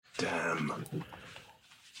Damn.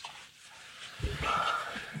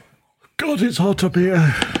 God, it's hot up here.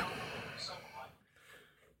 Are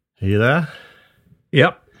you there?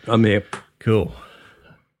 Yep, I'm here. Cool.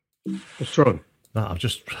 What's wrong? No, I've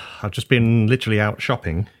just been literally out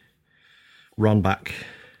shopping. Run back.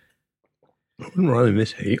 I wouldn't run in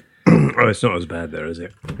this heat. Oh, it's not as bad there, is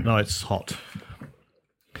it? No, it's hot.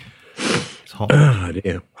 It's hot. Oh,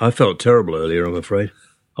 dear. I felt terrible earlier, I'm afraid.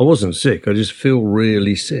 I wasn't sick. I just feel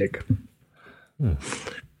really sick.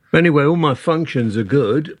 Anyway, all my functions are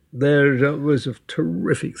good. There was a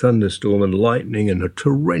terrific thunderstorm and lightning and a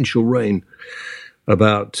torrential rain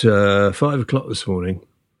about 5 o'clock this morning.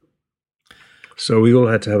 So we all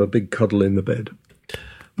had to have a big cuddle in the bed.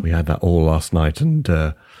 We had that all last night,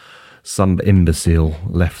 and some imbecile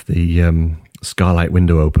left the skylight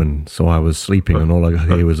window open, so I was sleeping, and all I could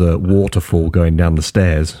hear was a waterfall going down the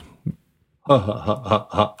stairs.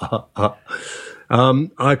 I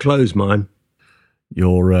closed mine.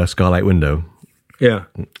 Your skylight window? Yeah.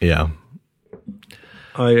 Yeah.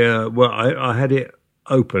 I had it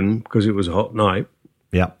open because it was a hot night.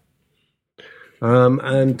 Yeah.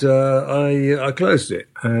 And I closed it,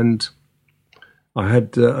 and I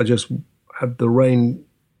just had the rain.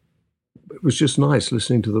 It was just nice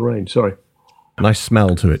listening to the rain. Sorry. Nice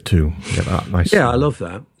smell to it too. Nice. Yeah, I love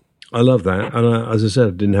that. And as I said,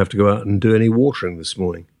 I didn't have to go out and do any watering this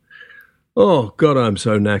morning. Oh God, I'm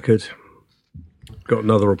so knackered. Got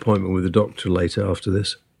another appointment with the doctor later after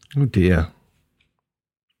this. Oh dear.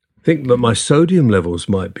 I think that my sodium levels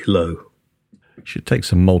might be low. You should take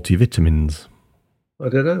some multivitamins. I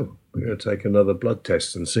don't know. We're going to take another blood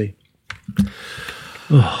test and see.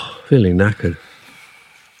 Oh, feeling knackered.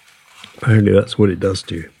 Apparently that's what it does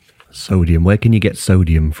to you. Sodium. Where can you get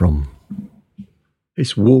sodium from?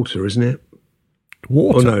 It's water, isn't it?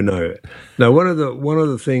 Water? Oh, no. No, one of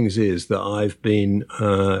the things is that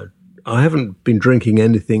I haven't been drinking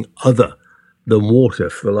anything other than water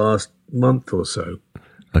for the last month or so.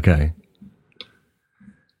 Okay.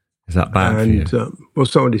 Is that bad for you? Well,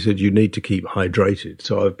 somebody said you need to keep hydrated.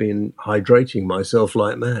 So I've been hydrating myself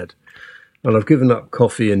like mad. And I've given up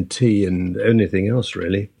coffee and tea and anything else,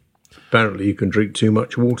 really. Apparently you can drink too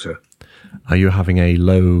much water. Are you having a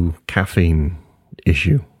low caffeine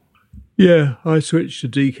issue? Yeah, I switched to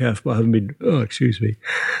decaf, but I haven't been,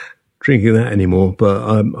 drinking that anymore. But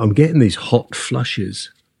I'm getting these hot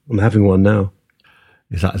flushes. I'm having one now.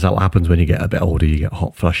 Is that what happens when you get a bit older? You get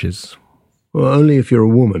hot flushes? Well, only if you're a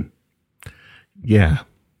woman. Yeah.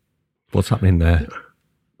 What's happening there?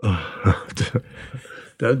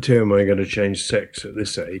 Don't tell me I'm going to change sex at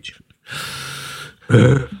this age.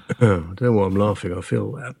 I don't know why I'm laughing. I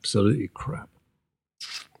feel absolutely crap.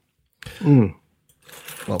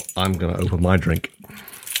 Well, I'm going to open my drink.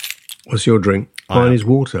 What's your drink? Mine is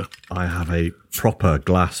water. I have a proper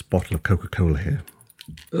glass bottle of Coca-Cola here.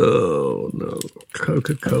 Oh, no.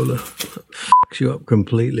 Coca-Cola. That fucks you up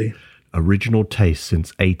completely. Original taste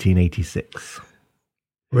since 1886.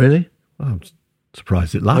 Really? I'm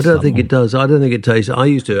surprised it lasts. I don't think it does. I don't think it tastes. I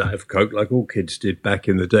used to have Coke like all kids did back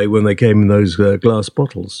in the day when they came in those glass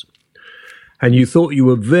bottles. And you thought you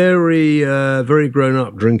were very, very grown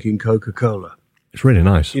up drinking Coca-Cola. It's really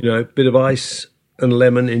nice. You know, a bit of ice and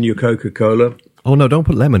lemon in your Coca-Cola. Oh, no, don't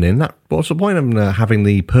put lemon in. What's the point of having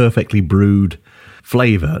the perfectly brewed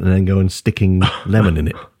flavour and then go and sticking lemon in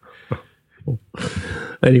it?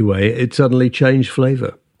 Anyway, it suddenly changed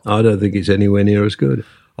flavour. I don't think it's anywhere near as good.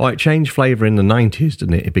 Oh, it changed flavour in the 90s,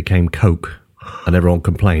 didn't it? It became Coke, and everyone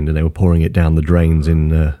complained, and they were pouring it down the drains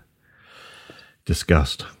in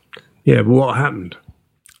disgust. Yeah, but what happened?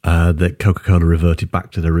 That Coca-Cola reverted back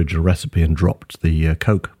to the original recipe and dropped the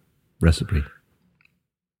Coke recipe.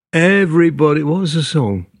 Everybody, what was the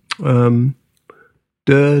song?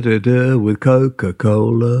 Da-da-da with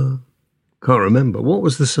Coca-Cola. Can't remember. What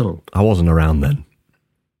was the song? I wasn't around then.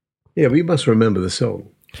 Yeah, but you must remember the song.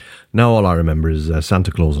 No, all I remember is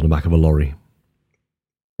Santa Claus on the back of a lorry.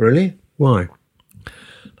 Really? Why?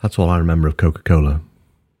 That's all I remember of Coca-Cola.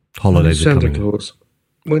 Holidays are coming. Santa Claus.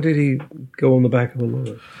 When did he go on the back of a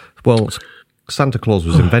lorry? Well, Santa Claus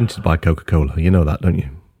was invented by Coca-Cola. You know that, don't you?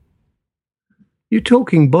 You're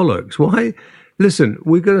talking bollocks. Why? Listen,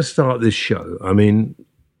 we're going to start this show. I mean,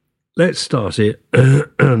 let's start it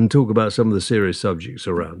and talk about some of the serious subjects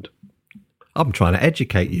around. I'm trying to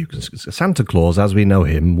educate you. Santa Claus, as we know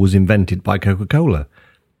him, was invented by Coca-Cola.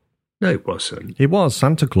 No, it wasn't. It was.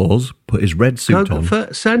 Santa Claus put his red suit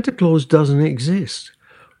on. Santa Claus doesn't exist.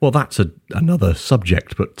 Well, that's another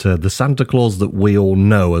subject, but the Santa Claus that we all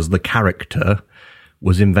know as the character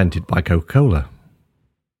was invented by Coca-Cola.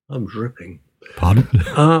 I'm dripping. Pardon?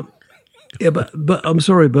 Yeah, but I'm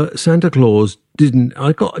sorry, but Santa Claus didn't.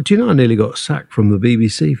 Do you know I nearly got sacked from the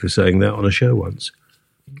BBC for saying that on a show once.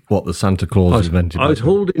 What, the Santa Claus invented? I was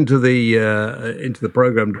hauled into the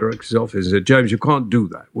program director's office and said, James, you can't do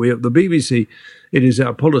that. The BBC, it is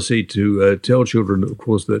our policy to tell children, of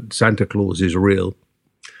course, that Santa Claus is real.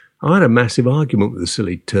 I had a massive argument with the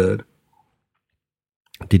silly turd.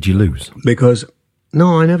 Did you lose? Because,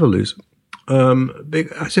 no, I never lose.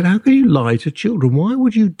 I said, how can you lie to children? Why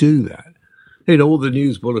would you do that? All the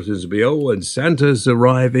news bulletins would be, and Santa's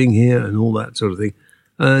arriving here and all that sort of thing.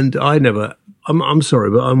 And I never, I'm sorry,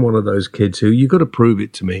 but I'm one of those kids who, you got to prove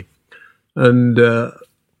it to me. And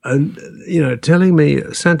telling me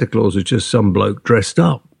Santa Claus is just some bloke dressed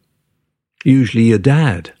up, usually your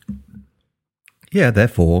dad. Yeah,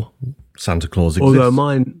 therefore, Santa Claus exists. Although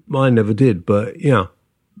mine never did, but yeah.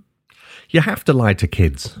 You have to lie to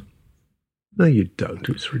kids. No, you don't.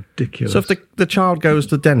 It's ridiculous. So if the child goes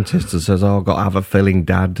to the dentist and says, I've got to have a filling,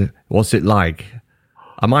 Dad, what's it like?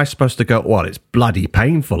 Am I supposed to go, well, it's bloody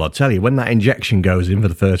painful, I tell you. When that injection goes in for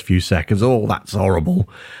the first few seconds, that's horrible.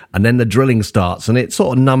 And then the drilling starts and it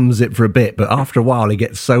sort of numbs it for a bit. But after a while, it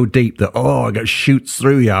gets so deep that, it shoots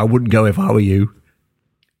through you. I wouldn't go if I were you.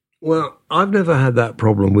 Well, I've never had that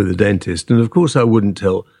problem with a dentist. And of course, I wouldn't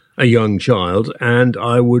tell a young child. And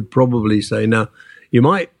I would probably say, now, you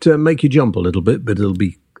might make you jump a little bit, but it'll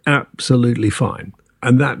be absolutely fine.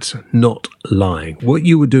 And that's not lying. What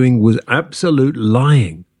you were doing was absolute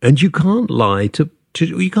lying. And you can't lie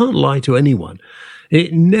to anyone.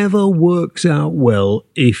 It never works out well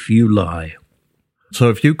if you lie. So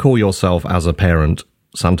if you call yourself as a parent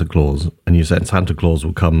Santa Claus and you said Santa Claus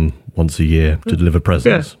will come once a year to deliver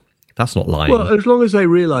presents, that's not lying. Well, as long as they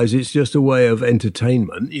realise it's just a way of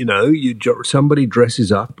entertainment, somebody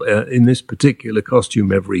dresses up in this particular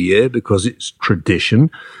costume every year because it's tradition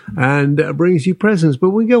and brings you presents.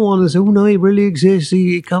 But we go on and say, no, he really exists.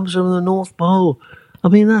 He comes from the North Pole. I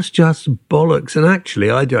mean, that's just bollocks. And actually,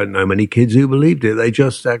 I don't know many kids who believed it. They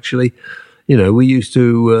just actually, we used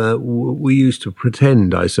to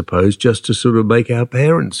pretend, I suppose, just to sort of make our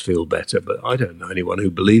parents feel better. But I don't know anyone who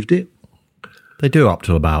believed it. They do up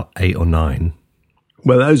till about 8 or 9.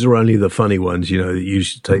 Well, those are only the funny ones, that you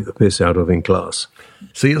used to take the piss out of in class.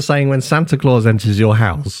 So you're saying when Santa Claus enters your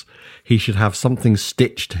house, he should have something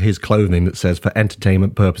stitched to his clothing that says for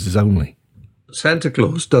entertainment purposes only? Santa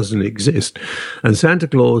Claus doesn't exist, and Santa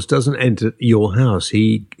Claus doesn't enter your house.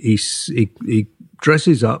 He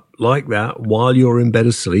dresses up like that while you're in bed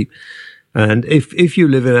asleep. And if you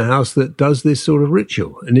live in a house that does this sort of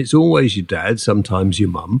ritual, and it's always your dad, sometimes your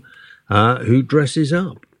mum, who dresses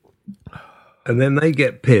up. And then they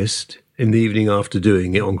get pissed in the evening after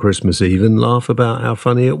doing it on Christmas Eve and laugh about how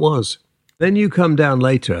funny it was. Then you come down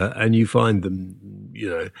later and you find them,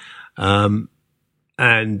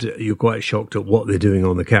 and you're quite shocked at what they're doing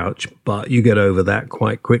on the couch, but you get over that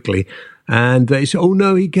quite quickly. And they say, oh,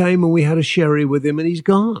 no, he came and we had a sherry with him and he's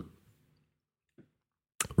gone.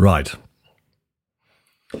 Right.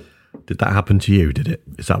 Did that happen to you, did it?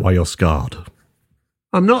 Is that why you're scarred?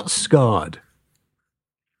 I'm not scarred.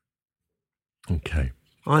 Okay.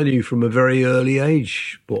 I knew from a very early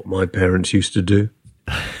age what my parents used to do.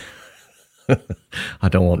 I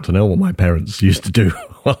don't want to know what my parents used to do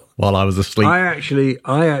while I was asleep. I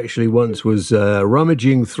actually once was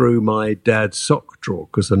rummaging through my dad's sock drawer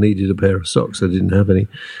because I needed a pair of socks. I didn't have any,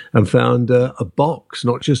 and found a box,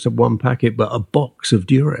 not just one packet, but a box of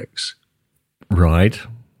Durex. Right.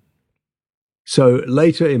 So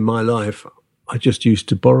later in my life, I just used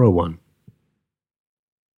to borrow one.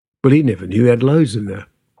 But he never knew he had loads in there.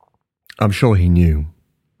 I'm sure he knew.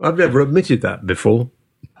 I've never admitted that before.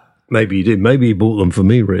 Maybe he did. Maybe he bought them for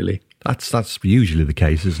me, really. That's usually the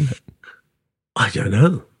case, isn't it? I don't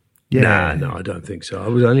know. Yeah. No, I don't think so. I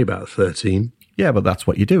was only about 13. Yeah, but that's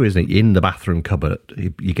what you do, isn't it? In the bathroom cupboard,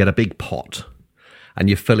 you get a big pot and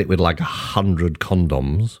you fill it with like 100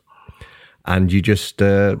 condoms and you just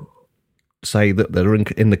say that they're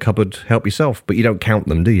in the cupboard, help yourself, but you don't count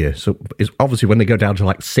them, do you? So it's obviously when they go down to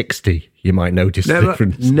like 60, you might notice the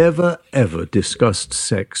difference. Never, ever discussed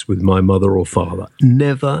sex with my mother or father.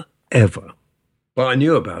 Never, ever. But I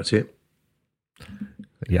knew about it.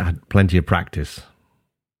 You had plenty of practice.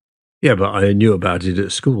 Yeah, but I knew about it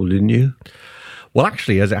at school, didn't you? Well,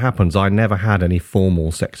 actually, as it happens, I never had any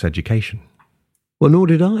formal sex education. Well, nor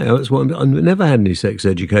did I. I never had any sex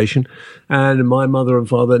education, and my mother and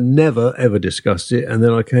father never, ever discussed it. And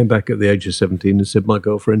then I came back at the age of 17 and said, my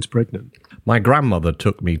girlfriend's pregnant. My grandmother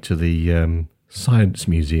took me to the science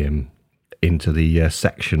museum, into the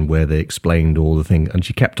section where they explained all the things, and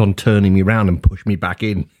she kept on turning me around and pushed me back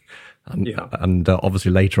in. And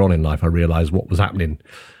obviously later on in life, I realised what was happening.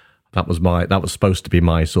 That was supposed to be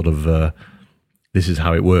my sort of this is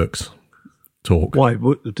how it works talk. Why?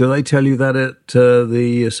 Do they tell you that at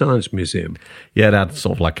the Science Museum? Yeah, they had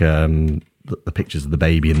sort of like the pictures of the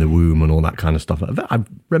baby in the womb and all that kind of stuff. I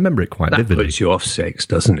remember it quite vividly. That puts you off sex,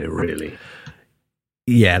 doesn't it, really?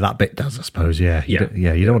 Yeah, that bit does, I suppose, yeah. You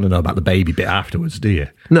don't want to know about the baby bit afterwards, do you?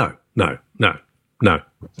 No.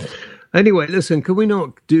 Anyway, listen, can we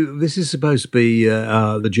not do... This is supposed to be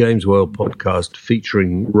the James Whale podcast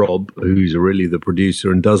featuring Rob, who's really the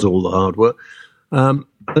producer and does all the hard work. And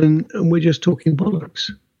we're just talking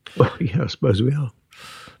bollocks. Well, yeah, I suppose we are.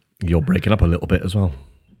 You're breaking up a little bit as well.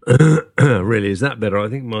 Really, is that better? I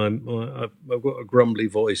think I've got a grumbly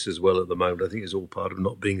voice as well at the moment. I think it's all part of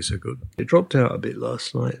not being so good. It dropped out a bit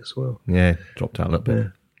last night as well. Yeah, dropped out a little bit. Yeah.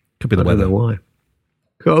 Could be the weather. I don't know why.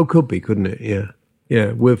 Oh, could be, couldn't it? Yeah.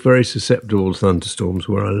 Yeah, we're very susceptible to thunderstorms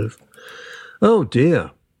where I live. Oh,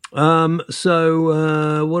 dear.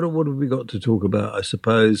 So what have we got to talk about? I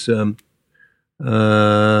suppose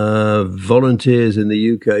volunteers in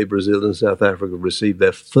the UK, Brazil and South Africa received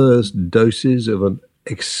their first doses of an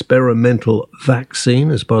experimental vaccine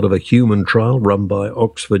as part of a human trial run by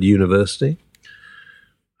Oxford University.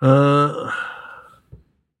 Well,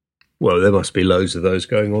 there must be loads of those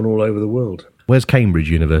going on all over the world. Where's Cambridge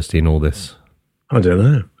University in all this? I don't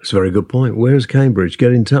know. It's a very good point. Where's Cambridge?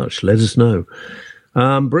 Get in touch. Let us know.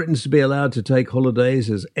 Britain's to be allowed to take holidays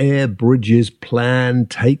as Air Bridges plan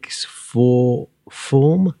takes for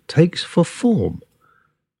form? Takes for form?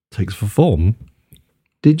 Takes for form?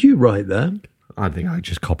 Did you write that? I think I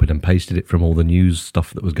just copied and pasted it from all the news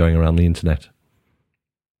stuff that was going around the internet.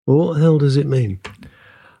 Well, what the hell does it mean?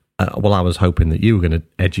 Well, I was hoping that you were going to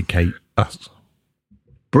educate us.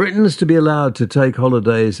 Britain's to be allowed to take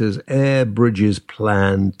holidays as Air Bridges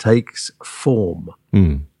plan takes form.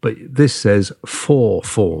 But this says for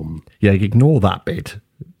form. Yeah, ignore that bit.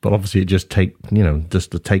 But obviously it just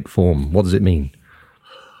to take form. What does it mean?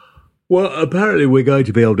 Well, apparently we're going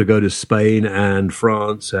to be able to go to Spain and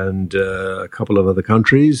France and a couple of other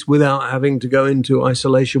countries without having to go into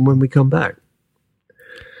isolation when we come back.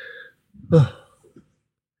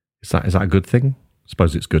 Is that a good thing? I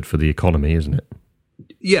suppose it's good for the economy, isn't it?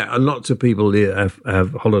 Yeah, and lots of people here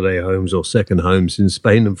have holiday homes or second homes in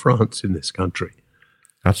Spain and France in this country.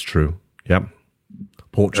 That's true. Yep.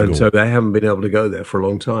 Portugal. And so they haven't been able to go there for a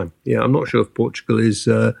long time. Yeah, I'm not sure if Portugal is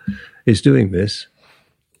doing this.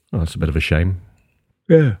 Oh, that's a bit of a shame.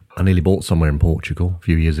 Yeah. I nearly bought somewhere in Portugal a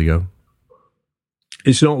few years ago.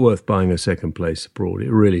 It's not worth buying a second place abroad.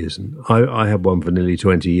 It really isn't. I had one for nearly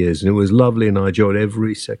 20 years, and it was lovely, and I enjoyed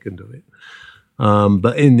every second of it.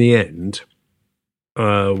 But in the end,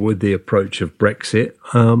 with the approach of Brexit,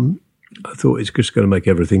 I thought it's just going to make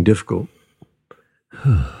everything difficult.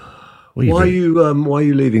 Why are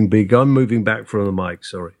you leaving, Big? I'm moving back from the mic.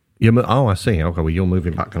 Sorry. I see. Okay, well, you're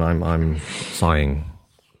moving back, and I'm sighing.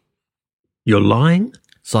 You're lying?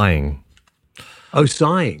 Sighing. Oh,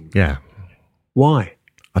 sighing. Yeah. Why?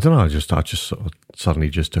 I don't know. I just sort of suddenly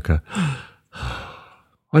just took a.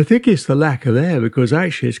 I think it's the lack of air because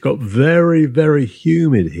actually it's got very, very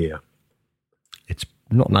humid here. It's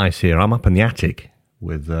not nice here. I'm up in the attic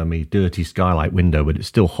with me dirty skylight window, but it's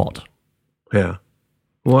still hot. Yeah.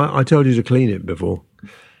 Well, I told you to clean it before.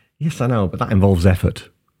 Yes, I know, but that involves effort.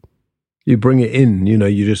 You bring it in,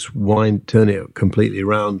 you just turn it completely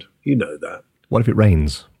round. You know that. What if it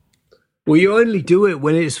rains? Well, you only do it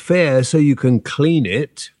when it's fair so you can clean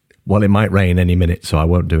it. Well, it might rain any minute, so I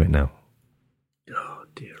won't do it now. Oh,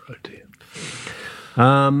 dear.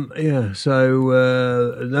 Yeah,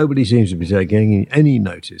 so nobody seems to be taking any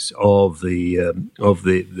notice of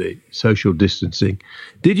the social distancing.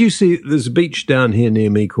 Did you see there's a beach down here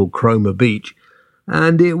near me called Cromer Beach,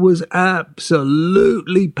 and it was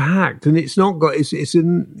absolutely packed, and it's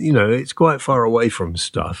quite far away from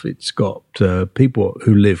stuff. It's got people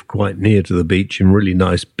who live quite near to the beach in really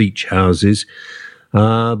nice beach houses,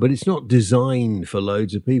 but it's not designed for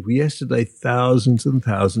loads of people. Yesterday, thousands and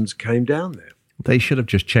thousands came down there. They should have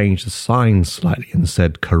just changed the sign slightly and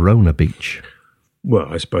said Corona Beach.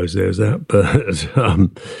 Well, I suppose there's that, but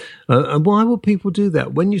and why would people do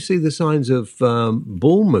that? When you see the signs of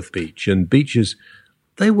Bournemouth Beach and beaches,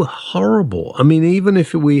 they were horrible. I mean, even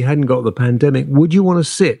if we hadn't got the pandemic, would you want to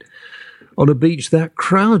sit on a beach that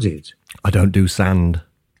crowded? I don't do sand.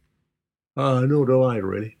 Nor do I,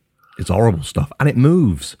 really. It's horrible stuff, and it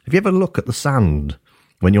moves. If you ever look at the sand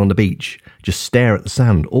when you're on the beach, just stare at the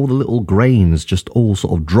sand, all the little grains just all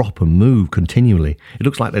sort of drop and move continually. It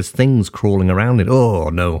looks like there's things crawling around it. Oh,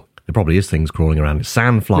 no. There probably is things crawling around it.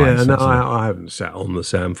 Sand flies. Yeah, no, I haven't sat on the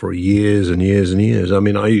sand for years and years and years. I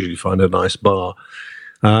mean, I usually find a nice bar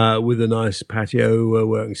with a nice patio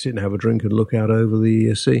where I can sit and have a drink and look out over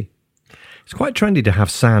the sea. It's quite trendy to have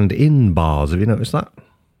sand in bars. Have you noticed that?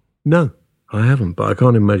 No, I haven't, but I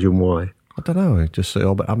can't imagine why. I don't know. Just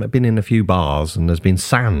I've been in a few bars and there's been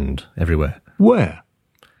sand everywhere. Where?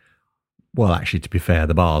 Well, actually, to be fair,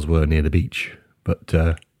 the bars were near the beach, but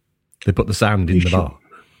they put the sand in the bar.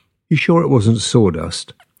 You sure it wasn't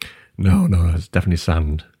sawdust? No, it's definitely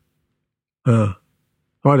sand. I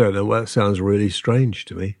don't know. Well, that sounds really strange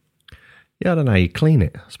to me. Yeah, I don't know how you clean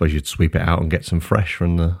it. I suppose you'd sweep it out and get some fresh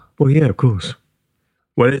from the... Well, yeah, of course.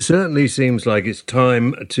 Well, it certainly seems like it's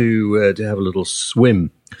time to have a little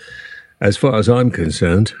swim, as far as I'm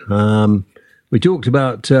concerned. We talked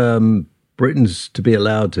about Britons to be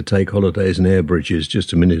allowed to take holidays and air bridges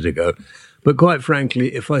just a minute ago. But quite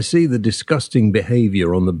frankly, if I see the disgusting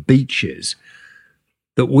behaviour on the beaches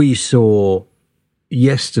that we saw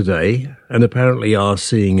yesterday and apparently are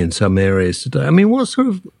seeing in some areas today, I mean, what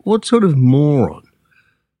sort of moron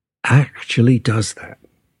actually does that?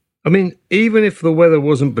 I mean, even if the weather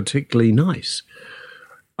wasn't particularly nice,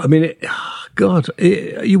 I mean,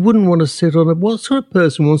 you wouldn't want to sit on what sort of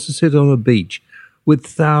person wants to sit on a beach with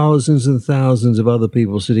thousands and thousands of other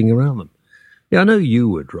people sitting around them? Yeah, I know you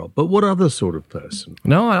would, Rob, but what other sort of person?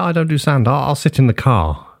 No, I don't do sand. I'll sit in the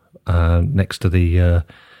car next to the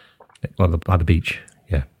by the beach.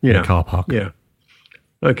 Yeah, in the car park. Yeah.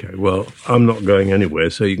 Okay, well, I'm not going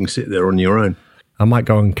anywhere, so you can sit there on your own. I might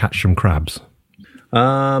go and catch some crabs.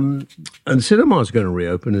 And cinemas going to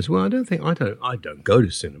reopen as well. I don't go to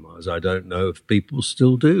cinemas. I don't know if people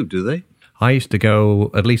still do they? I used to go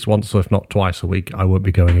at least once, if not twice a week. I won't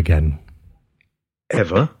be going again.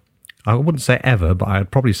 Ever? I wouldn't say ever, but I'd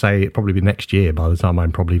probably say it'd probably be next year by the time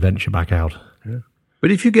I'd probably venture back out. Yeah. But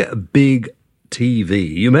if you get a big TV,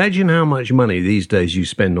 you imagine how much money these days you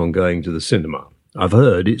spend on going to the cinema. I've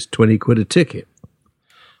heard it's 20 quid a ticket.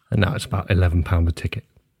 And now it's about £11 a ticket.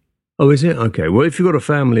 Oh, is it? Okay. Well, if you've got a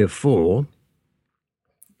family of 4,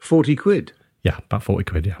 40 quid. Yeah, about 40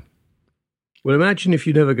 quid, yeah. Well, imagine if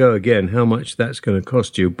you never go again, how much that's going to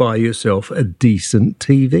cost you. Buy yourself a decent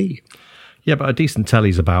TV. Yeah, but a decent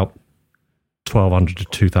telly's about £1,200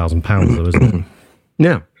 to £2,000, though, isn't it?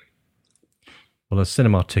 Yeah. Well, a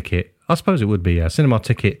cinema ticket, I suppose it would be. A cinema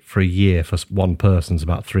ticket for a year for one person's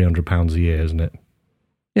about £300 a year, isn't it?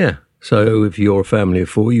 Yeah. So if you're a family of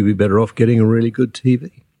 4, you'd be better off getting a really good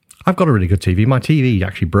TV. I've got a really good TV. My TV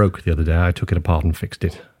actually broke the other day. I took it apart and fixed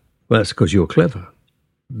it. Well, that's because you're clever.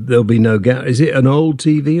 There'll be no gap. Is it an old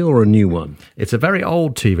TV or a new one? It's a very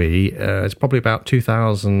old TV. It's probably about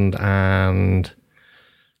 2000 and...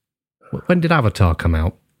 When did Avatar come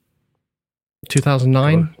out?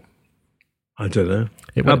 2009? I don't know.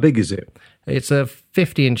 How big is it? It's a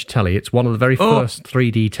 50-inch telly. It's one of the very first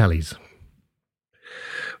 3D tellies.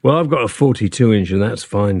 Well, I've got a 42-inch and that's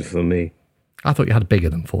fine for me. I thought you had bigger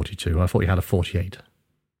than 42. I thought you had a 48.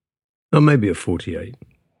 Oh, maybe a 48.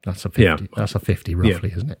 That's a 50. Yeah. That's a 50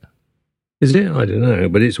 roughly, isn't it? Is it? I don't know.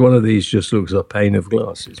 But it's one of these just looks like a pane of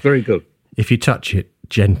glass. It's very good. If you touch it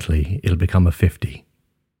gently, it'll become a 50.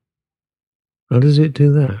 How does it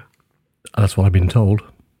do that? That's what I've been told.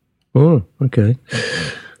 Oh, okay.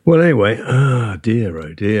 Well, anyway, oh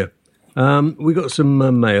dear. We got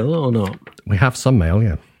some mail or not? We have some mail,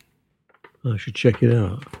 yeah. I should check it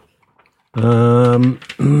out.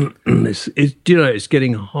 It's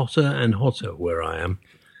getting hotter and hotter where I am.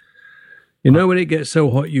 You know, when it gets so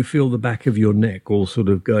hot, you feel the back of your neck all sort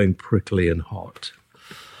of going prickly and hot.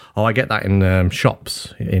 Oh, I get that in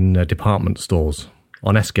shops, in department stores,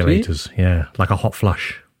 on escalators. Yeah, like a hot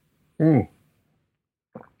flush. I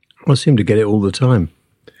seem to get it all the time.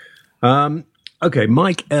 Okay,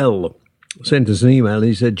 Mike L. sent us an email.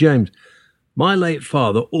 He said, James, my late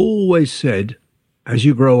father always said, as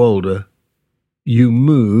you grow older, you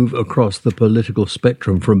move across the political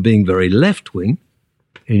spectrum from being very left-wing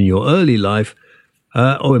in your early life,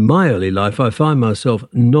 or in my early life, I find myself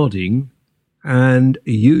nodding and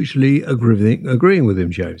usually agreeing with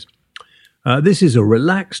him, James. This is a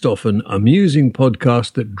relaxed, often amusing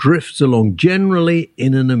podcast that drifts along generally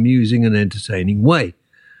in an amusing and entertaining way.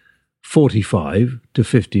 45 to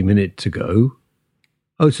 50 minutes ago.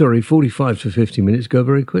 45 to 50 minutes go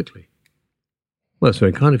very quickly. Well, that's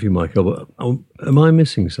very kind of you, Michael. But am I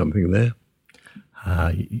missing something there?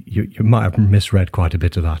 You might have misread quite a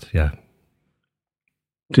bit of that, yeah.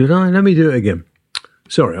 Did I? Let me do it again.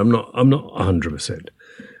 Sorry, I'm not 100%.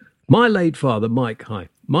 My late father, Mike, hi.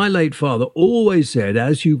 My late father always said,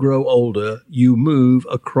 as you grow older, you move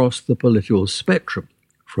across the political spectrum.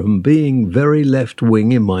 From being very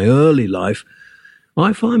left-wing in my early life,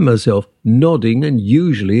 I find myself nodding and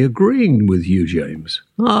usually agreeing with you, James.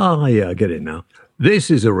 Ah, yeah, I get it now.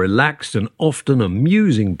 This is a relaxed and often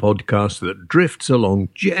amusing podcast that drifts along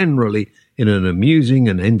generally in an amusing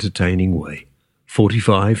and entertaining way.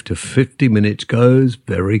 45 to 50 minutes goes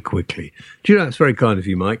very quickly. Do you know, that's very kind of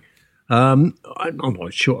you, Mike. I'm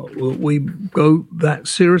not sure we go that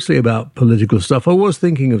seriously about political stuff. I was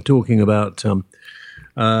thinking of talking about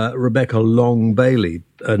Rebecca Long Bailey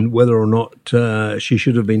and whether or not she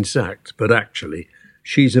should have been sacked. But actually,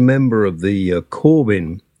 she's a member of the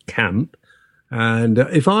Corbyn camp. And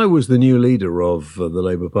if I was the new leader of the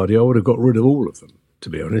Labour Party, I would have got rid of all of them, to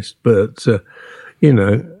be honest. But, you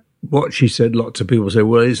know, what she said, lots of people say,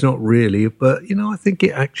 well, it's not really. But, you know, I think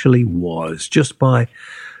it actually was just by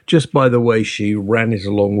the way she ran it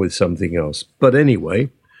along with something else. But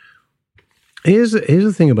anyway, here's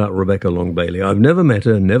the thing about Rebecca Long Bailey. I've never met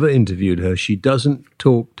her, never interviewed her. She doesn't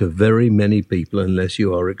talk to very many people unless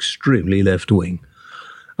you are extremely left-wing.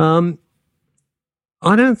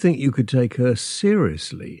 I don't think you could take her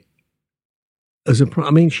seriously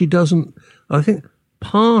she doesn't, I think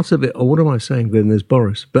part of it, or what am I saying then, there's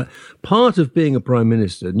Boris, but part of being a prime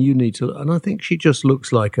minister, and I think she just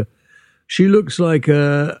looks like a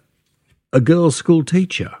girls' school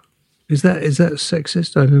teacher. Is that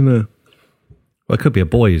sexist? I don't know. Well, it could be a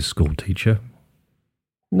boys' school teacher.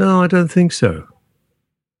 No, I don't think so.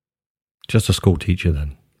 Just a school teacher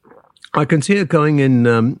then. I can see her going in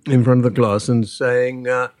front of the class and saying,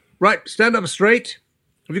 right, stand up straight.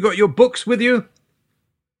 Have you got your books with you?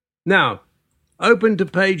 Now, open to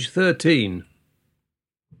page 13.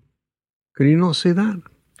 Can you not see that?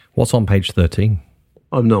 What's on page 13?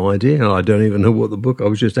 I've no idea. I don't even know what the book, I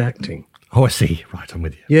was just acting. Oh, I see. Right, I'm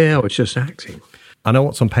with you. Yeah, I was just acting. I know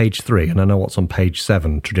what's on page 3 and I know what's on page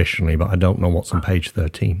 7 traditionally, but I don't know what's on page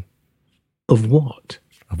 13. Of what?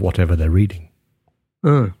 Of whatever they're reading.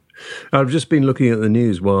 Oh. I've just been looking at the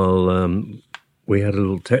news while we had a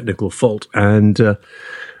little technical fault, and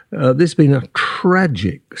there's been a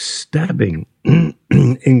tragic stabbing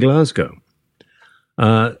in Glasgow.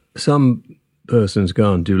 Some person's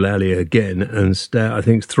gone doolally again, and I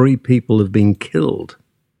think 3 people have been killed,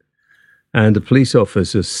 and a police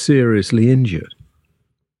officer seriously injured.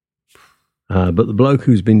 But the bloke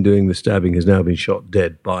who's been doing the stabbing has now been shot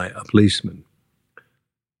dead by a policeman.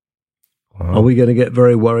 Wow. Are we going to get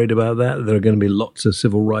very worried about that? There are going to be lots of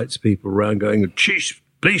civil rights people around going, geez,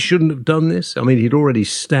 police shouldn't have done this. I mean, he'd already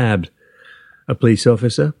stabbed a police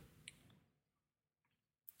officer.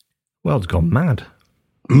 Well, it's gone mad.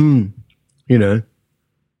 You know,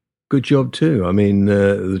 good job too. I mean,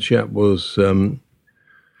 the chap was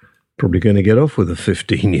probably going to get off with a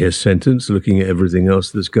 15-year sentence looking at everything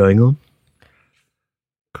else that's going on.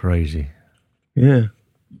 Crazy. Yeah.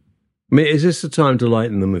 I mean, is this the time to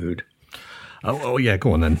lighten the mood? Oh, yeah,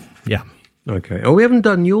 go on then. Yeah. Okay. Oh, we haven't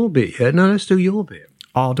done your bit yet. No, let's do your bit.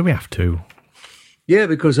 Oh, do we have to? Yeah,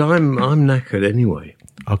 because I'm knackered anyway.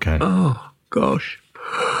 Okay. Oh, gosh.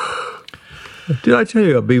 Did I tell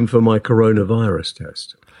you I've been for my coronavirus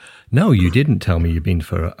test? No, you didn't tell me you've been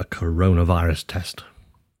for a coronavirus test.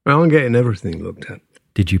 Well, I'm getting everything looked at.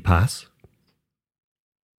 Did you pass?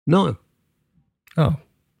 No. Oh,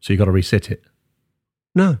 so you got to resit it?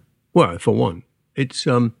 No. Well, for one, it's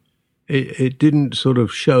it didn't sort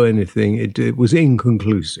of show anything. It was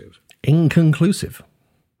inconclusive. Inconclusive?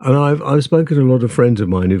 And I've spoken to a lot of friends of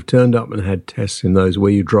mine who've turned up and had tests in those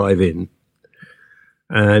where you drive in.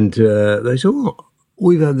 And they said, oh,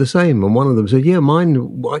 we've had the same. And one of them said, yeah,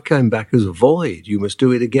 mine, I came back as a void. You must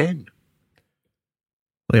do it again.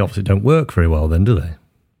 They obviously don't work very well then, do they?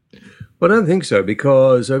 Well, I don't think so,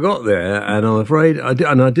 because I got there and I'm afraid, I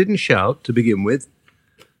didn't shout to begin with,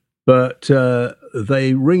 but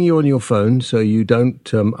they ring you on your phone so you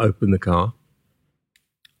don't open the car.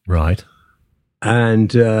 Right.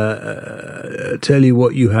 And tell you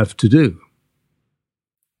what you have to do.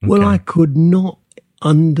 Okay. Well, I could not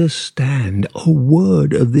understand a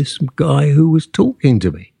word of this guy who was talking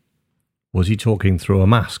to me. Was he talking through a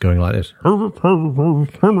mask going like this?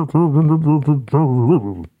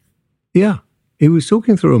 Yeah, he was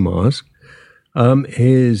talking through a mask.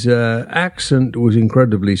 His accent was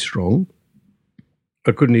incredibly strong.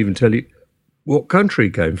 I couldn't even tell you what country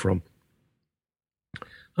he came from.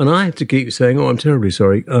 And I had to keep saying, oh, I'm terribly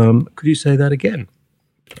sorry. Could you say that again?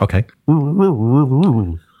 Okay.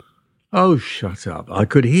 Oh, shut up. I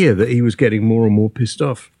could hear that he was getting more and more pissed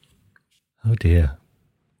off. Oh, dear.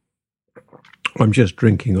 I'm just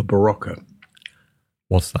drinking a Barocca.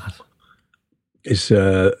 What's that? It's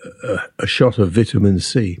a shot of vitamin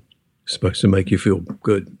C. It's supposed to make you feel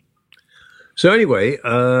good. So anyway,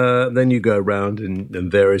 then you go around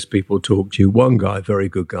and various people talk to you. One guy, very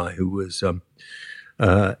good guy, who was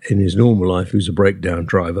in his normal life, who's a breakdown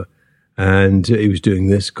driver, And he was doing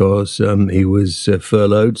this because he was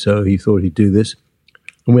furloughed, so he thought he'd do this.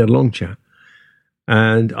 And we had a long chat.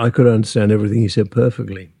 And I could understand everything he said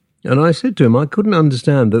perfectly. And I said to him, I couldn't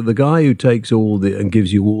understand that the guy who takes and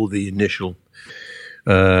gives you all the initial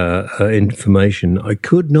information, I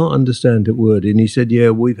could not understand a word. And he said,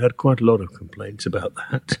 yeah, we've had quite a lot of complaints about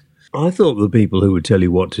that. I thought the people who would tell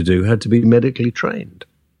you what to do had to be medically trained.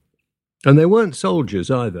 And they weren't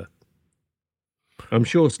soldiers either. I'm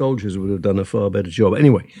sure soldiers would have done a far better job.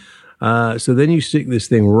 Anyway, so then you stick this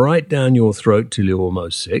thing right down your throat till you're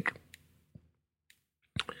almost sick.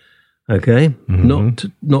 Okay? Mm-hmm.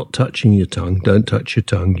 Not touching your tongue. Don't touch your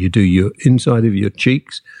tongue. You do your inside of your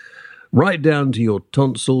cheeks, right down to your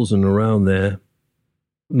tonsils and around there,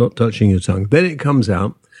 not touching your tongue. Then it comes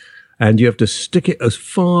out, and you have to stick it as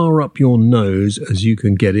far up your nose as you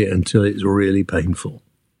can get it until it's really painful.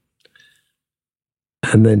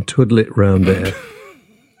 And then twiddle it round there.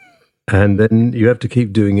 And then you have to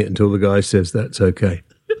keep doing it until the guy says that's okay.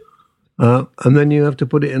 And then you have to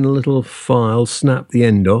put it in a little file, snap the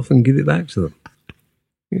end off, and give it back to them.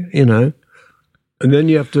 You know. And then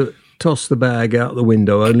you have to toss the bag out the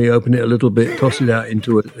window, only open it a little bit, toss it out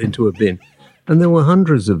into a bin. And there were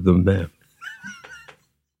hundreds of them there.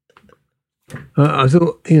 I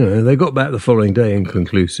thought, they got back the following day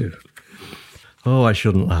inconclusive. Oh, I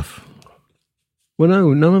shouldn't laugh. Well,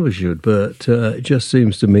 no, none of us should, but it just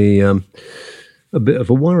seems to me a bit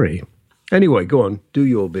of a worry. Anyway, go on, do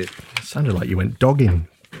your bit. It sounded like you went dogging.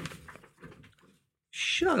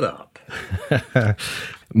 Shut up.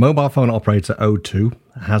 Mobile phone operator O2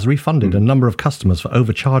 has refunded a number of customers for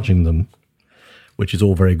overcharging them, which is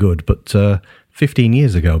all very good, but 15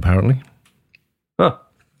 years ago, apparently. Huh.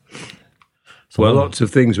 So well, lots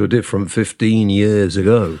of things were different 15 years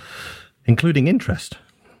ago. Including interest.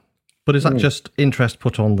 But is that just interest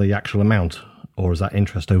put on the actual amount, or is that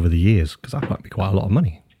interest over the years? Because that might be quite a lot of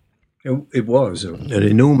money. It was an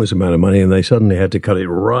enormous amount of money, and they suddenly had to cut it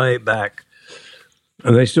right back.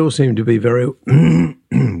 And they still seem to be very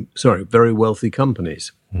wealthy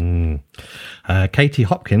companies. Katie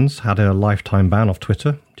Hopkins had a lifetime ban off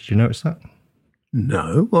Twitter. Did you notice that?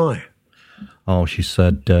 No, why? Oh, she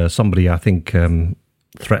said somebody, I think,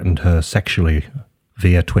 threatened her sexually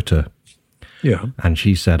via Twitter. Yeah. And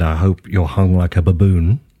she said, I hope you're hung like a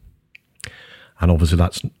baboon. And obviously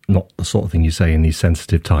that's not the sort of thing you say in these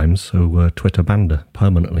sensitive times, so Twitter banned her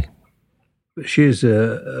permanently. She's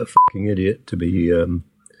a fucking idiot to be, to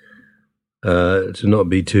not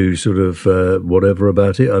be too sort of whatever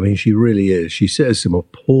about it. I mean, she really is. She says some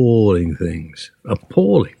appalling things.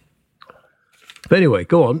 Appalling. But anyway,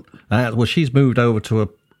 go on. Well, she's moved over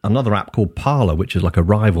to another app called Parler, which is like a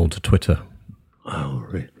rival to Twitter. Oh,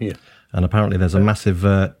 really? Yeah. And apparently there's a massive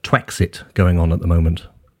Twexit going on at the moment.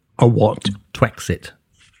 A what? Twexit.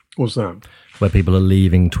 What's that? Where people are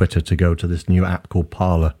leaving Twitter to go to this new app called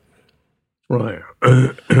Parler. Right.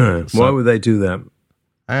 Why would they do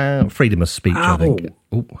that? Freedom of speech, I think.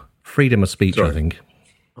 Ooh, freedom of speech, sorry. I think.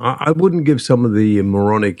 I wouldn't give some of the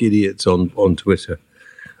moronic idiots on Twitter.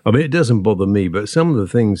 I mean, it doesn't bother me, but some of the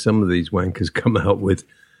things some of these wankers come out with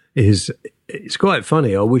it's quite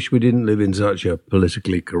funny. I wish we didn't live in such a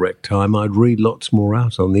politically correct time. I'd read lots more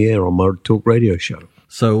out on the air on my talk radio show.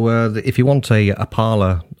 So if you want a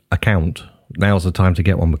Parler account, now's the time to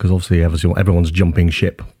get one, because obviously everyone's jumping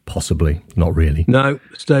ship, possibly. Not really. No,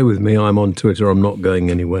 stay with me. I'm on Twitter. I'm not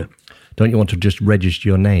going anywhere. Don't you want to just register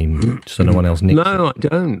your name so no one else nicks it? No, I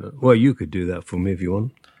don't. Well, you could do that for me if you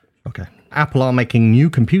want. Okay. Apple are making new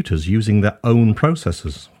computers using their own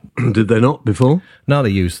processors. Did they not before? No, they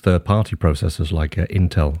use third-party processors like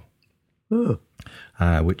Intel,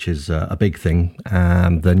 which is a big thing.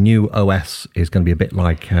 The new OS is going to be a bit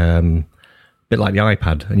like the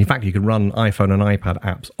iPad. And in fact, you can run iPhone and iPad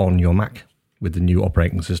apps on your Mac with the new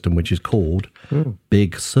operating system, which is called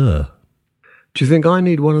Big Sur. Do you think I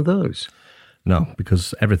need one of those? No,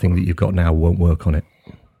 because everything that you've got now won't work on it.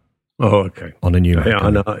 Oh, okay. On a new Mac. Yeah, I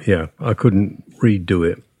know. Yeah, I couldn't redo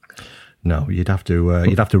it. No, you'd have to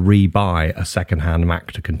rebuy a second-hand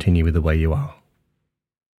Mac to continue with the way you are.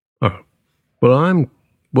 Oh, well,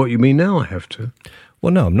 what you mean now? I have to.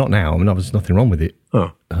 Well, no, not now. I mean, there's nothing wrong with it.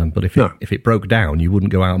 Oh, but if it broke down, you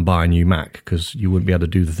wouldn't go out and buy a new Mac because you wouldn't be able to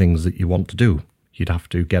do the things that you want to do. You'd have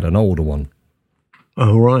to get an older one.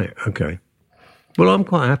 Oh, right. Okay. Well, I'm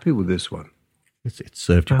quite happy with this one. It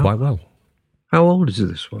served you quite well. How old is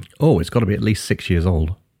this one? Oh, it's got to be at least 6 years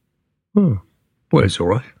old. Oh, well, it's all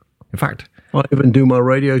right. In fact, I even do my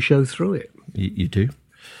radio show through it. You do.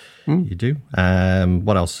 You do.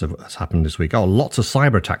 What else has happened this week? Oh, lots of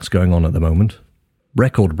cyber attacks going on at the moment.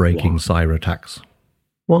 Record-breaking cyber attacks.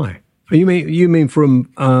 Why? You mean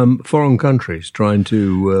from foreign countries trying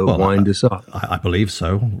to wind us up? I believe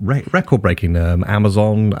so. Record-breaking.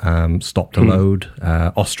 Amazon stopped a load.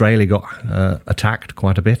 Australia got attacked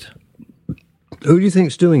quite a bit. Who do you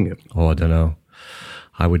think's doing it? Oh, I don't know.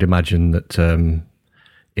 I would imagine that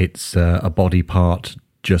it's a body part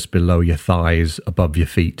just below your thighs, above your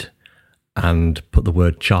feet, and put the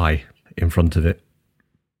word chai in front of it.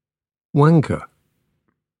 Wanker.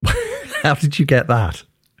 How did you get that?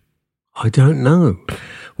 I don't know.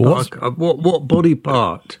 Well, what body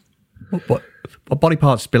part? What body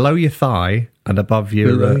parts below your thigh and above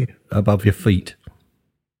your feet?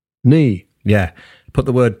 Knee. Yeah. Put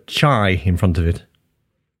the word chai in front of it.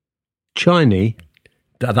 Chinese.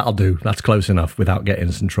 That'll do. That's close enough without getting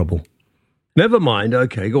us in trouble. Never mind.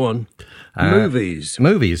 Okay, go on. Movies.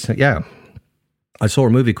 Movies, yeah. I saw a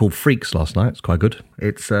movie called Freaks last night. It's quite good.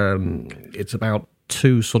 It's about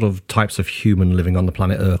two sort of types of human living on the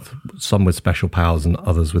planet Earth, some with special powers and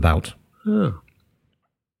others without. Oh.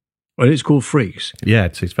 And it's called Freaks? Yeah,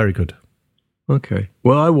 it's very good. Okay.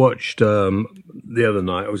 Well, I watched the other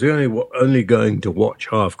night. I was only going to watch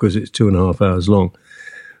half because it's 2.5 hours long,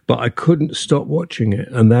 but I couldn't stop watching it.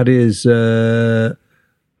 And that is, oh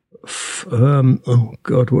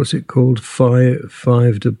God, what's it called?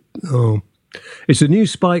 It's a new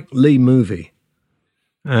Spike Lee movie.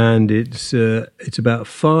 And it's about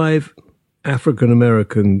 5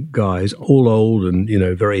 African-American guys, all old and,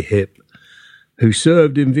 very hip, who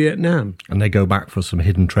served in Vietnam. And they go back for some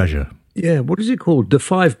hidden treasure. Yeah, what is it called? The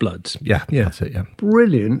Five Bloods. Yeah, that's it, yeah.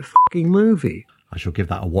 Brilliant fucking movie. I shall give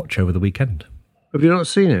that a watch over the weekend. Have you not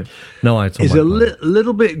seen it? No, it's a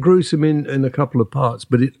little bit gruesome in a couple of parts,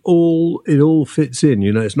 but it all fits in.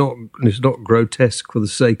 It's not grotesque for the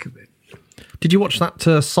sake of it. Did you watch that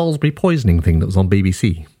Salisbury poisoning thing that was on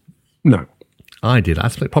BBC? No. I did.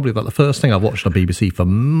 That's probably like the first thing I've watched on BBC for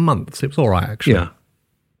months. It was all right, actually. Yeah.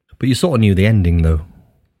 But you sort of knew the ending, though.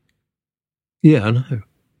 Yeah, I know.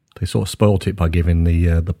 They sort of spoilt it by giving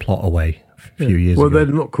the plot away a few years ago. Well,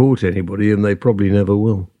 they've not caught anybody, and they probably never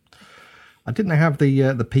will. I didn't have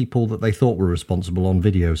the people that they thought were responsible on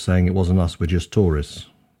video saying it wasn't us, we're just tourists.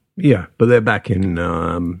 Yeah, but they're back in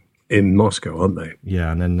Moscow, aren't they?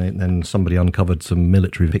 Yeah, and then somebody uncovered some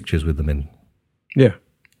military pictures with them in. Yeah.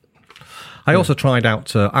 I also tried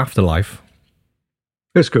out Afterlife.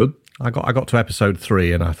 It's good. I got to episode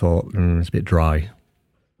 3 and I thought, it's a bit dry.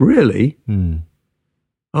 Really? Mm.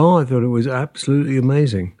 Oh, I thought it was absolutely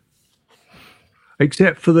amazing.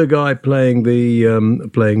 Except for the guy playing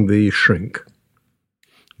the shrink.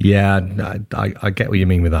 Yeah, I get what you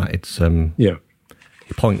mean with that. It's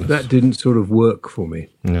pointless. That didn't sort of work for me.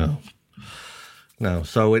 No.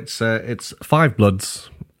 So it's Five Bloods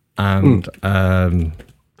and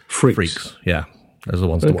Freaks. Yeah, those are the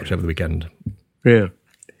ones to watch over the weekend. Yeah,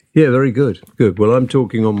 very good. Good. Well, I'm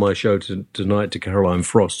talking on my show tonight to Caroline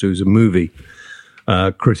Frost, who's a movie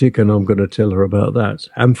critic, and I'm going to tell her about that.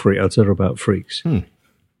 I'll tell her about Freaks.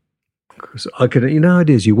 Because how it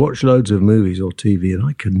is, you watch loads of movies or TV, and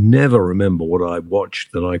I can never remember what I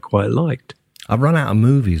watched that I quite liked. I've run out of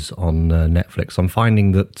movies on Netflix. I'm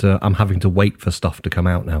finding that I'm having to wait for stuff to come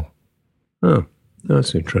out now. Oh,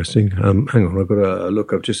 that's interesting. Hang on, I've got to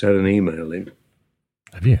look. I've just had an email in.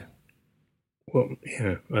 Have you? Well,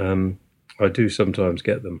 yeah. I do sometimes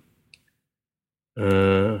get them.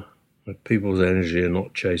 People's energy are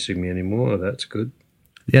not chasing me anymore. That's good.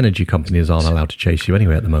 The energy companies aren't allowed to chase you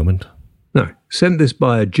anyway at the moment. No. Sent this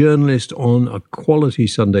by a journalist on a quality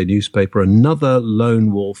Sunday newspaper, another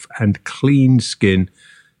lone wolf and clean skin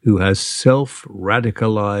who has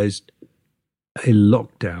self-radicalized a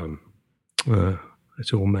lockdown.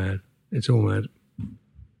 It's all mad. It's all mad.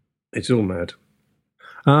 It's all mad.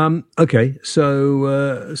 Okay,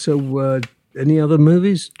 so any other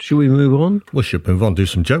movies? Should we move on? We should move on. Do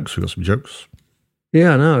some jokes. We've got some jokes.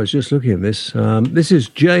 Yeah, no, I was just looking at this. This is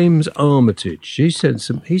James Armitage. He sent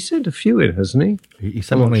a few in, hasn't he? He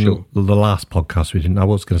sent one in the last podcast we didn't. I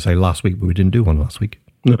was going to say last week, but we didn't do one last week.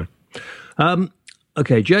 No.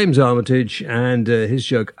 Okay, James Armitage and his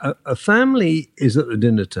joke. A family is at the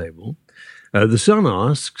dinner table. The son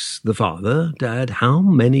asks the father, "Dad, how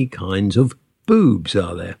many kinds of boobs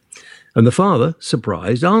are there?" And the father,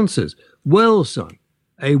 surprised, answers, "Well, son,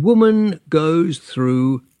 a woman goes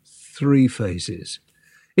through 3 phases.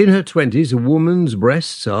 In her 20s, a woman's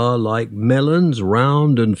breasts are like melons,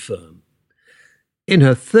 round and firm. In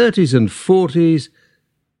her 30s and 40s,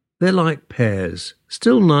 they're like pears,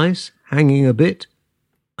 still nice, hanging a bit.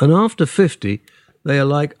 And after 50, they are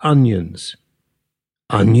like onions."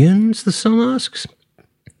 "Onions?" the son asks.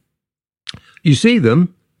 "You see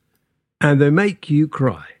them, and they make you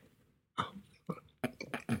cry."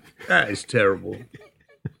 That is terrible.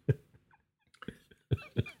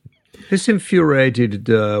 This infuriated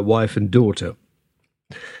wife and daughter.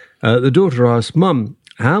 The daughter asked, "Mum,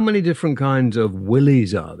 how many different kinds of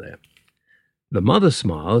willies are there?" The mother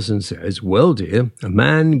smiles and says, "Well, dear, a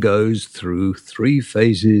man goes through 3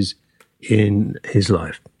 phases in his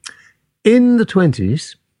life. In the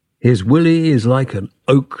 20s, his willy is like an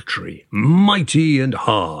oak tree, mighty and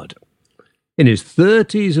hard. In his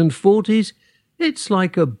 30s and 40s, it's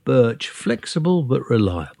like a birch, flexible but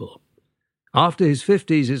reliable. After his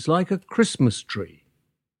 50s, it's like a Christmas tree."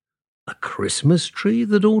 "A Christmas tree?"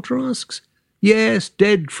 the daughter asks. "Yes,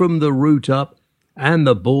 dead from the root up, and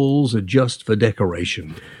the balls are just for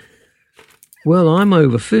decoration." "Well, I'm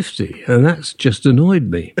over 50, and that's just annoyed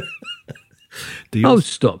me."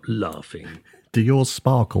 Stop laughing. Do yours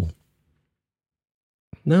sparkle?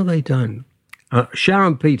 No, they don't.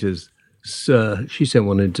 Sharon Peters, she sent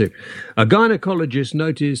one in too. A gynecologist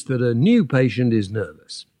noticed that a new patient is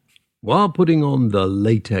nervous. While putting on the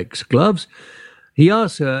latex gloves, he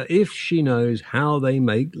asks her if she knows how they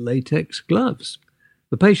make latex gloves.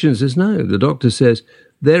 The patient says no. The doctor says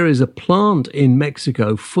there is a plant in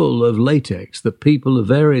Mexico full of latex that people of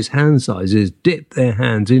various hand sizes dip their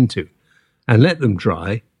hands into and let them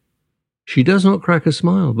dry. She does not crack a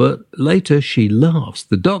smile, but later she laughs.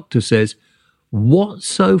 The doctor says, "What's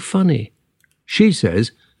so funny?" She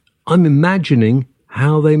says, "I'm imagining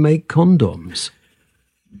how they make condoms."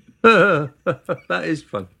 That is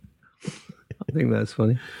fun. I think that's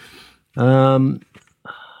funny. Got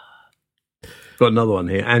another one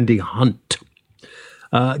here. Andy Hunt.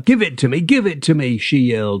 "Give it to me, she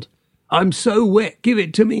yelled. "I'm so wet, give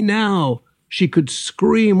it to me now." She could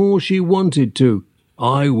scream all she wanted to.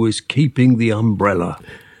 I was keeping the umbrella.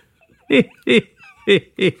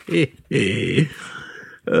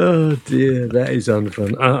 Oh dear, that is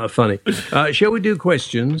funny. Shall we do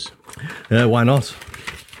questions? Why not?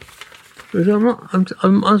 Because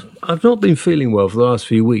I've not been feeling well for the last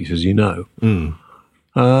few weeks, as you know.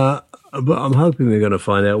 But I'm hoping we're going to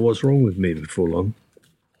find out what's wrong with me before long.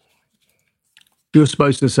 You're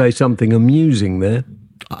supposed to say something amusing there.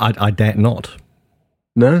 I dare not.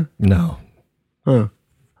 No? No. Oh.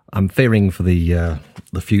 I'm fearing for the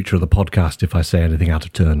future of the podcast if I say anything out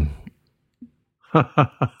of turn.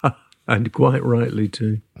 And quite rightly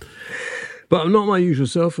too. But I'm not my usual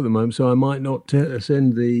self at the moment, so I might not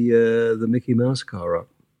send the Mickey Mouse car up.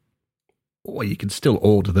 Well, you can still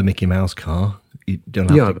order the Mickey Mouse car. You don't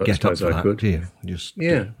have to get up for that, do you? Just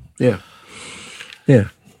yeah.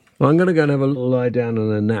 Well, I'm going to go and have a little lie down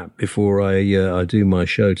and a nap before I do my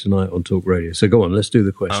show tonight on Talk Radio. So go on, let's do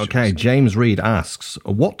the questions. Okay, James Reed asks,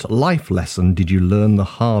 what life lesson did you learn the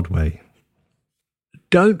hard way?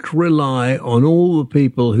 Don't rely on all the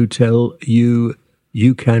people who tell you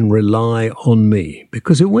you can rely on me.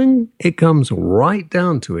 Because when it comes right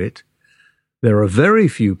down to it, there are very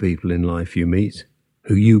few people in life you meet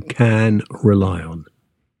who you can rely on.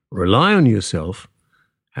 Rely on yourself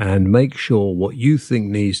and make sure what you think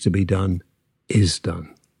needs to be done is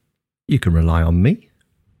done. You can rely on me?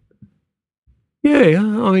 Yeah.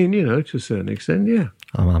 I mean, to a certain extent, yeah.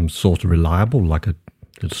 I'm sort of reliable, like a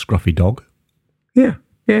scruffy dog. Yeah.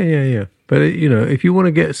 But, if you want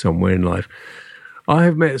to get somewhere in life, I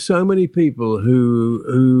have met so many people who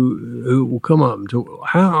will come up and talk,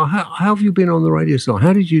 how have you been on the radio star?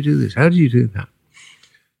 How did you do this? How did you do that?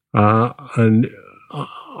 And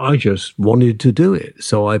I just wanted to do it.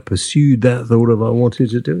 So I pursued that thought of I wanted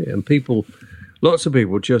to do it. And lots of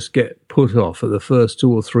people just get put off at the first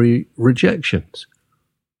 2 or 3 rejections.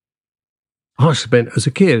 As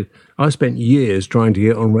a kid, I spent years trying to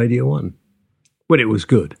get on Radio 1 when it was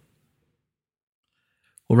good.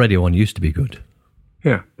 Well, Radio 1 used to be good.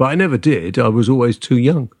 Yeah, but I never did. I was always too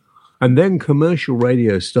young. And then commercial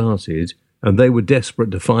radio started, and they were desperate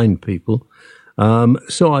to find people.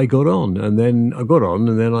 So I got on, and then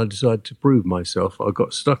I decided to prove myself. I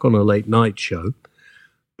got stuck on a late night show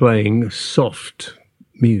playing soft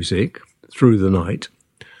music through the night.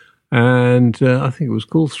 And I think it was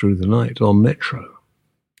called Through the Night on Metro.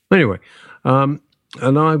 Anyway,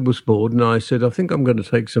 and I was bored, and I said, I think I'm going to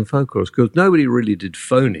take some phone calls, because nobody really did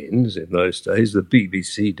phone-ins in those days. The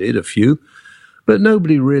BBC did a few, but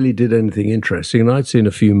nobody really did anything interesting. And I'd seen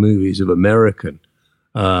a few movies of American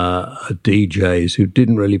DJs who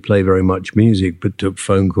didn't really play very much music, but took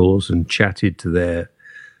phone calls and chatted to their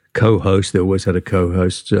co-host. They always had a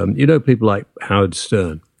co-host. People like Howard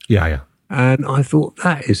Stern. Yeah. And I thought,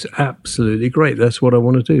 that is absolutely great. That's what I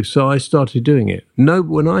want to do. So I started doing it.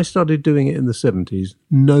 When I started doing it in the 70s,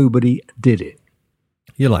 nobody did it.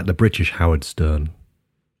 You're like the British Howard Stern.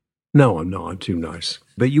 No, I'm not. I'm too nice.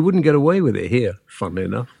 But you wouldn't get away with it here, funnily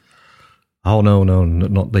enough. Oh no,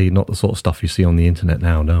 not the sort of stuff you see on the internet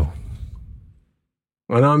now. No.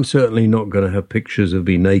 And I'm certainly not going to have pictures of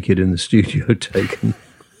me naked in the studio taken.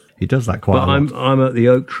 He does that quite a lot. I'm at the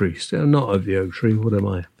oak tree. So not at the oak tree. What am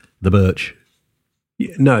I? The birch.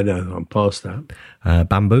 Yeah, no, I'm past that.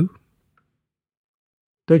 Bamboo.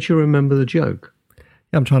 Don't you remember the joke?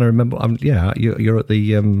 Yeah, I'm trying to remember. You're at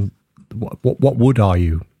the what wood are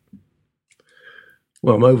you?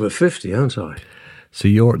 Well, I'm over 50, aren't I? So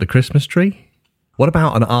you're at the Christmas tree? What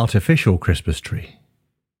about an artificial Christmas tree?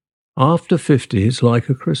 After 50, it's like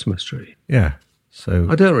a Christmas tree. Yeah. So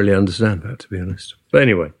I don't really understand that, to be honest. But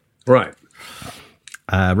anyway, right.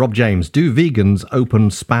 Rob James, do vegans open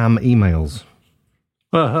spam emails?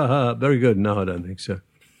 Very good. No, I don't think so.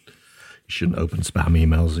 You shouldn't open spam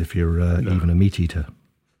emails if you're even a meat eater.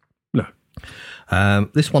 No.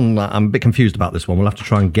 This one, I'm a bit confused about this one. We'll have to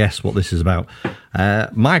try and guess what this is about.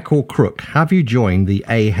 Michael Crook, have you joined the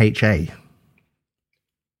AHA?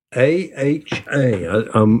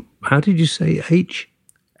 AHA. How did you say H?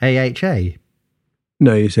 AHA?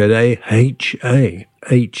 No, you said AHA.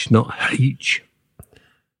 H, not H.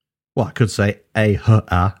 Well, I could say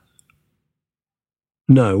AHA.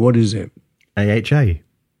 No, what is it? AHA.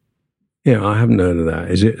 Yeah, I haven't heard of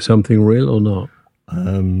that. Is it something real or not?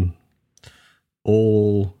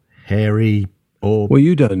 All hairy or... Well,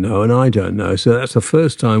 you don't know and I don't know, so that's the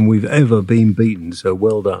first time we've ever been beaten, so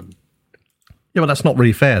well done. Yeah, but that's not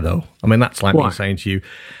really fair, though. I mean, that's like Why? me saying to you,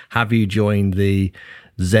 have you joined the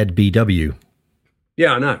ZBW?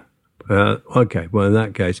 Yeah, I know. Okay, well, in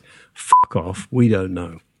that case, fuck off. We don't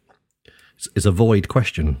know. It's a void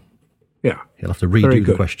question. Yeah. You'll have to redo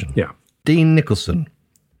the question. Yeah. Dean Nicholson,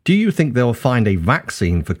 do you think they'll find a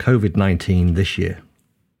vaccine for COVID-19 this year?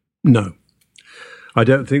 No. I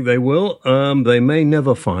don't think they will. They may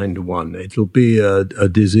never find one. It'll be a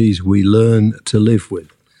disease we learn to live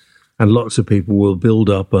with. And lots of people will build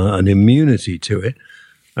up an immunity to it.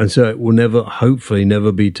 And so it will hopefully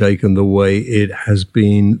never be taken the way it has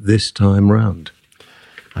been this time round.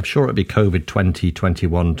 I'm sure it'll be COVID 20,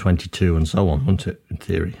 21, 22 and so on, won't it, in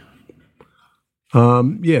theory?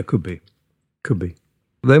 Yeah, could be. Could be.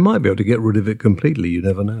 They might be able to get rid of it completely. You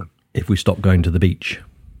never know. If we stop going to the beach.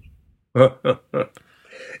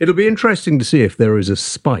 It'll be interesting to see if there is a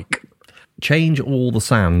spike. Change all the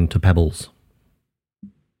sand to pebbles.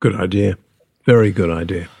 Good idea. Very good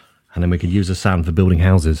idea. And then we could use the sand for building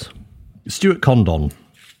houses. Stuart Condon.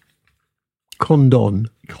 Condon?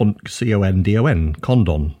 C-O-N-D-O-N.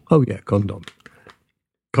 Condon. Oh, yeah, condom.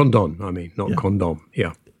 Condon, I mean, not condom.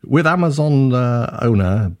 Yeah. With Amazon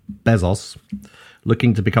owner Bezos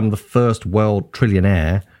looking to become the first world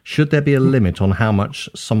trillionaire, should there be a limit on how much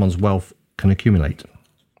someone's wealth can accumulate?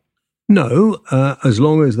 No, as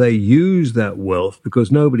long as they use that wealth,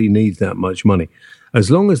 because nobody needs that much money. As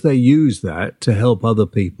long as they use that to help other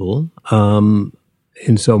people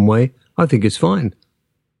in some way, I think it's fine.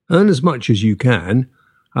 Earn as much as you can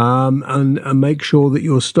and make sure that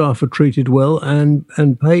your staff are treated well and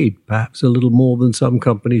paid perhaps a little more than some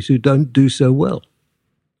companies who don't do so well.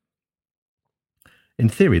 In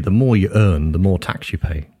theory, the more you earn, the more tax you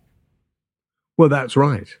pay. Well, that's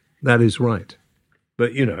right. That is right.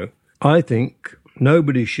 But, I think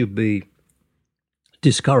nobody should be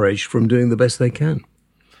discouraged from doing the best they can.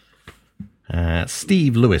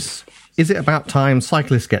 Steve Lewis, is it about time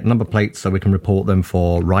cyclists get number plates so we can report them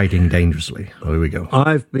for riding dangerously? Oh, here we go.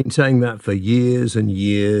 I've been saying that for years and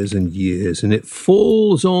years and years, and it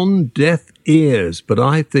falls on deaf ears. But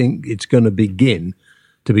I think it's going to begin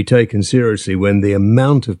to be taken seriously when the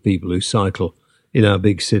amount of people who cycle in our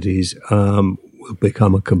big cities will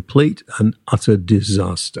become a complete and utter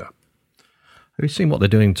disaster. Have you seen what they're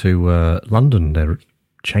doing to London? They're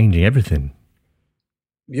changing everything.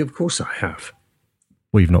 Yeah, of course I have.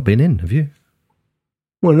 Well, you've not been in, have you?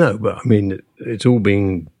 Well, no, but I mean, it's all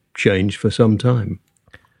being changed for some time.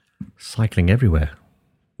 Cycling everywhere.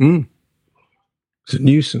 It's a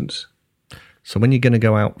nuisance. So when you're going to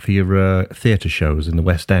go out for your theatre shows in the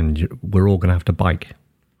West End, we're all going to have to bike.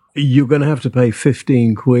 You're going to have to pay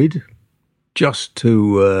 15 quid just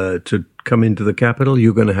to come into the capital.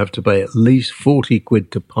 You're going to have to pay at least 40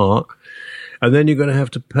 quid to park. And then you're going to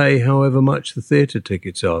have to pay however much the theatre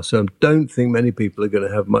tickets are. So I don't think many people are going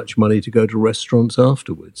to have much money to go to restaurants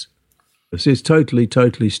afterwards. This is totally,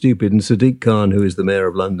 totally stupid. And Sadiq Khan, who is the mayor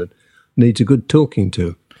of London, needs a good talking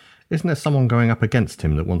to. Isn't there someone going up against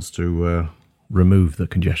him that wants to remove the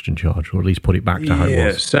congestion charge, or at least put it back to how it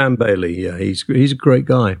was? Yeah, Sam Bailey. Yeah, he's a great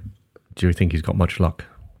guy. Do you think he's got much luck?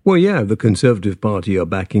 Well, yeah, the Conservative Party are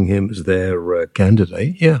backing him as their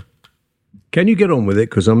candidate, yeah. Can you get on with it?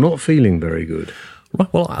 Because I'm not feeling very good.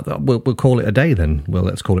 Right, well, we'll call it a day then. Well,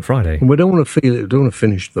 let's call it Friday. And we don't want to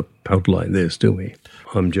finish the pod like this, do we?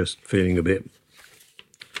 I'm just feeling a bit.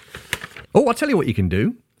 Oh, I'll tell you what you can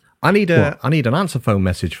do. I need an answer phone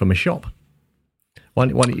message from a shop. Why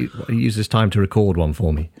don't you use this time to record one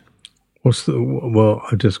for me? Well,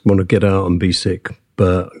 I just want to get out and be sick.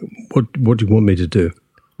 But what do you want me to do?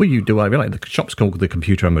 Well, you do. I realize the shop's called the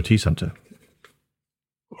Computer MOT Centre.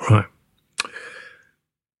 Right.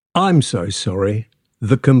 I'm so sorry.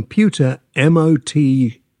 The Computer MOT.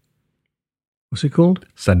 What's it called?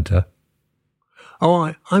 Centre.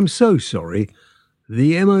 Oh, I'm so sorry.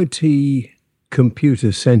 The MOT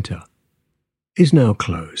Computer Centre is now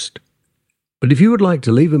closed. But if you would like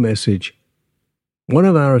to leave a message, one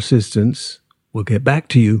of our assistants will get back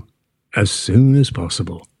to you as soon as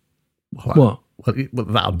possible. What? Well,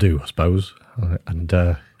 that'll do, I suppose.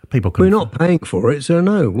 And people can. We're not paying for it, so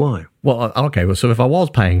no. Why? Well, okay. Well, so if I was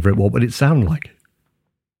paying for it, what would it sound like?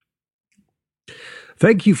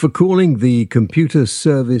 Thank you for calling the computer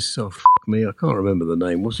service. Oh, me, I can't remember the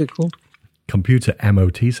name. What's it called? Computer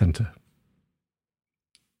MOT Centre.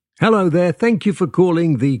 Hello there. Thank you for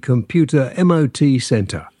calling the Computer MOT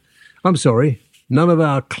Centre. I'm sorry. None of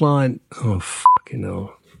our client... Oh, fucking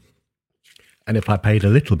hell. And if I paid a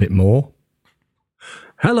little bit more?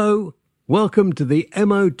 Hello. Welcome to the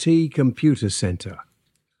MOT Computer Centre.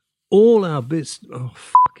 All our bits... Oh,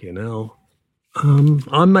 fucking hell.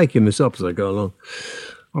 I'm making this up as I go along.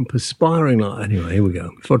 I'm perspiring like... Anyway, here we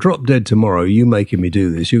go. If I drop dead tomorrow, you making me do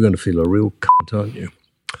this, you're going to feel a real cunt, aren't you?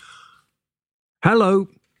 Hello.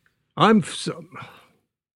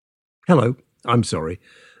 Hello. I'm sorry.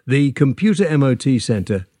 The Computer MOT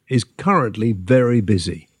Centre is currently very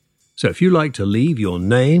busy. So if you like to leave your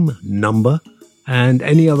name, number, and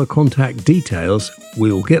any other contact details,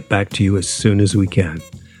 we will get back to you as soon as we can.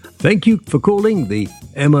 Thank you for calling the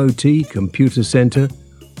MOT Computer Centre.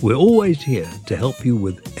 We're always here to help you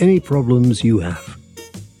with any problems you have.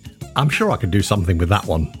 I'm sure I could do something with that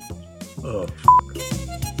one. Oh,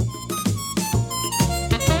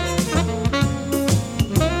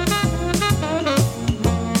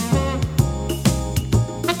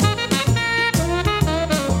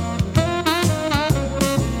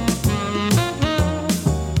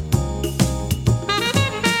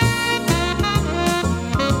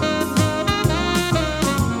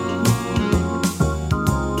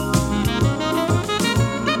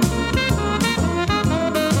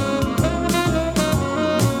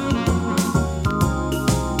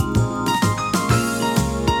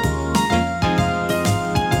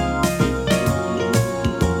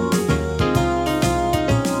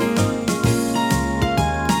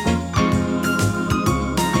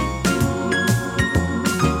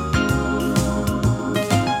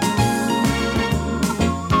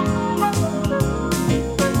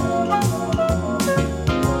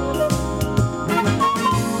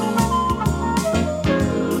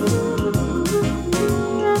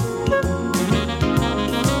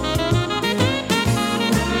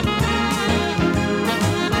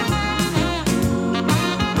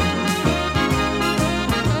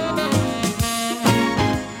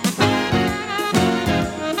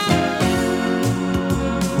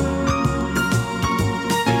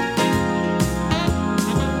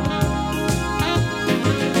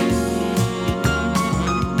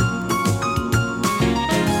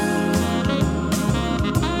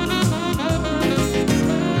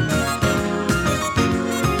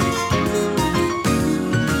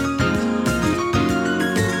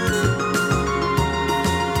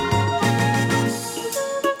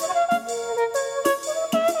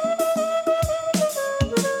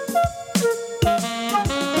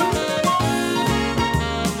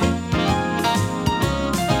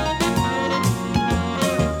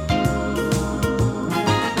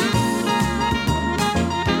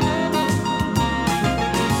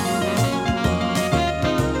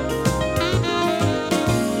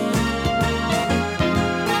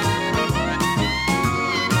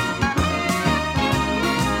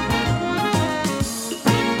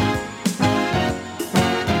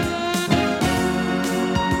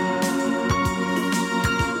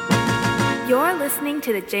 You're listening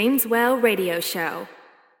to the James Whale Radio Show.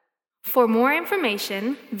 For more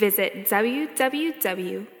information, visit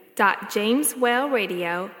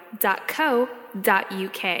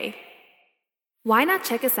www.jameswhaleradio.co.uk. Why not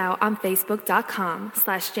check us out on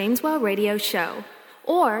Facebook.com/James Whale Radio Show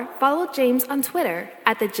or follow James on Twitter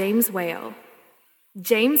 @The James Whale.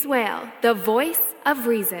 James Whale, the voice of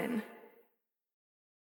reason.